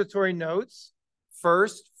congratulatory notes.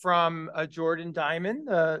 First, from Jordan Diamond,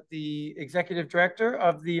 the executive director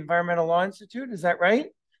of the Environmental Law Institute. Is that right?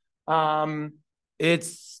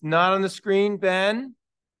 It's not on the screen, Ben.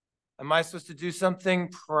 Am I supposed to do something?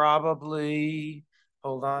 Probably.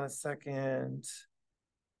 Hold on a second.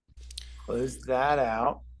 Close that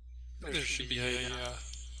out. There should be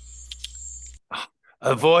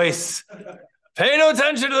a voice. Pay no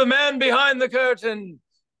attention to the man behind the curtain.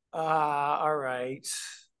 All right.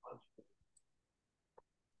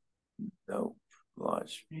 Nope.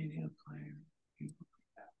 Launch media player.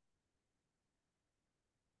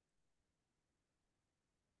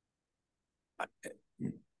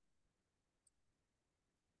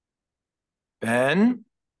 Ben,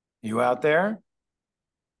 you out there?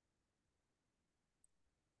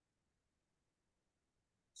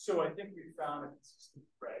 So I think we found a consistent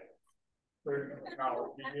thread.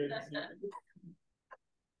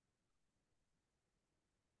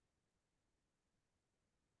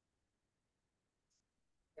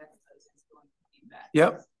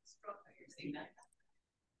 Yep.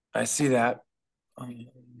 I see that.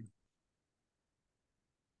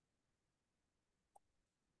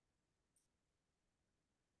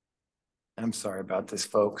 I'm sorry about this,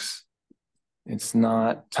 folks. It's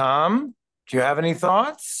not. Tom, do you have any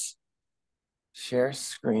thoughts? Share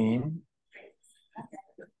screen.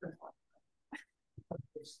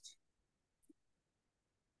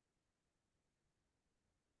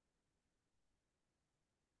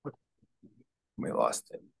 We lost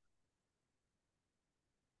it.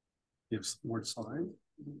 Yes, word sign.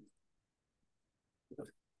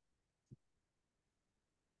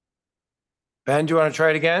 Ben, do you want to try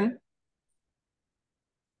it again?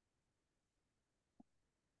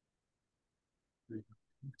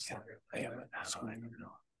 I am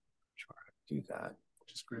do that.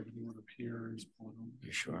 Just grab the one up here.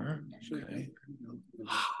 You sure? Okay.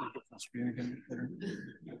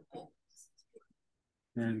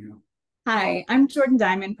 There you go. Hi, I'm Jordan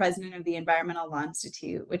Diamond, president of the Environmental Law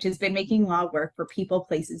Institute, which has been making law work for people,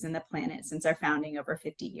 places, and the planet since our founding over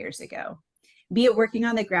 50 years ago. Be it working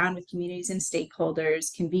on the ground with communities and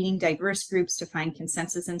stakeholders, convening diverse groups to find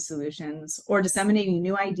consensus and solutions, or disseminating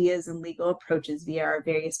new ideas and legal approaches via our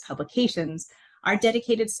various publications, our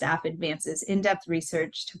dedicated staff advances in-depth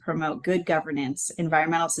research to promote good governance,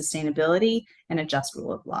 environmental sustainability, and a just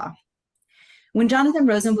rule of law. When Jonathan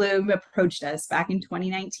Rosenbloom approached us back in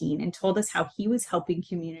 2019 and told us how he was helping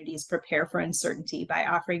communities prepare for uncertainty by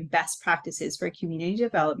offering best practices for community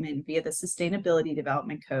development via the Sustainability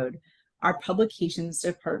Development Code, our publications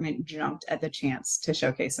department jumped at the chance to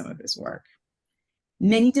showcase some of his work.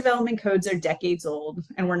 Many development codes are decades old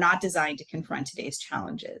and were not designed to confront today's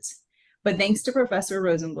challenges. But thanks to Professor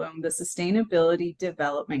Rosenbloom, the Sustainability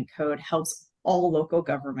Development Code helps all local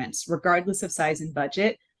governments, regardless of size and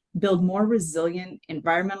budget, build more resilient,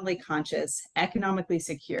 environmentally conscious, economically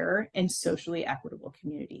secure, and socially equitable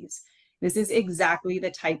communities. This is exactly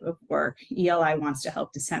the type of work ELI wants to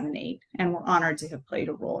help disseminate, and we're honored to have played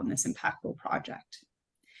a role in this impactful project.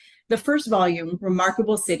 The first volume,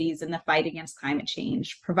 Remarkable Cities in the Fight Against Climate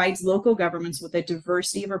Change, provides local governments with a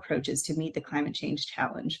diversity of approaches to meet the climate change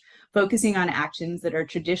challenge, focusing on actions that are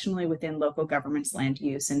traditionally within local governments' land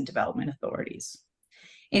use and development authorities.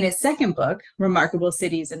 In his second book, Remarkable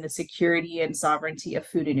Cities and the Security and Sovereignty of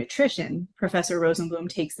Food and Nutrition, Professor Rosenbloom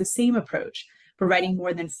takes the same approach, providing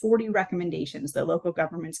more than 40 recommendations that local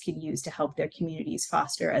governments can use to help their communities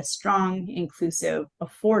foster a strong, inclusive,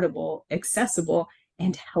 affordable, accessible,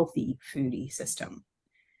 and healthy food system.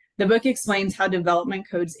 The book explains how development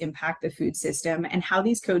codes impact the food system and how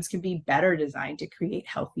these codes can be better designed to create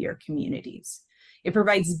healthier communities. It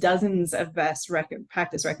provides dozens of best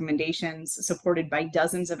practice recommendations supported by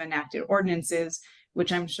dozens of enacted ordinances,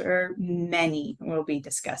 which I'm sure many will be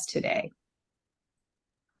discussed today.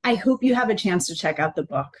 I hope you have a chance to check out the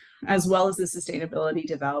book, as well as the Sustainability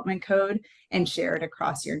Development Code, and share it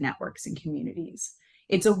across your networks and communities.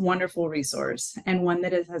 It's a wonderful resource and one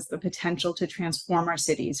that has the potential to transform our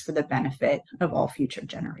cities for the benefit of all future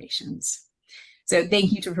generations. So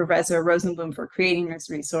thank you to Professor Rosenbloom for creating this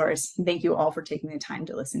resource. Thank you all for taking the time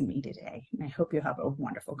to listen to me today. And I hope you have a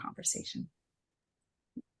wonderful conversation.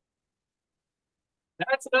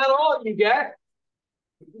 That's not all you get.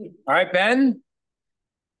 All right, Ben.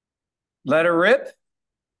 Let her rip.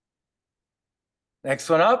 Next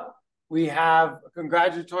one up, we have a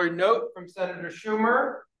congratulatory note from Senator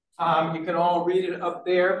Schumer. You can all read it up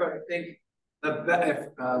there, but I think if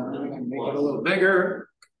we can make it a little bigger.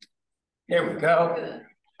 Here we go.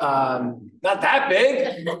 Not that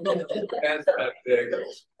big. That's that big.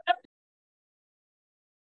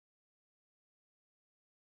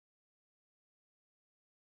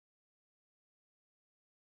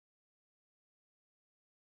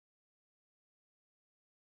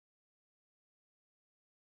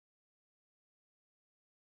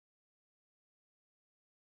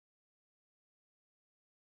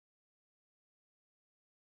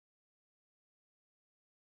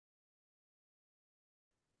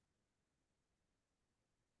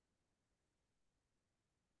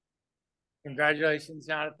 Congratulations,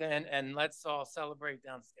 Jonathan, and let's all celebrate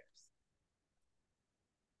downstairs.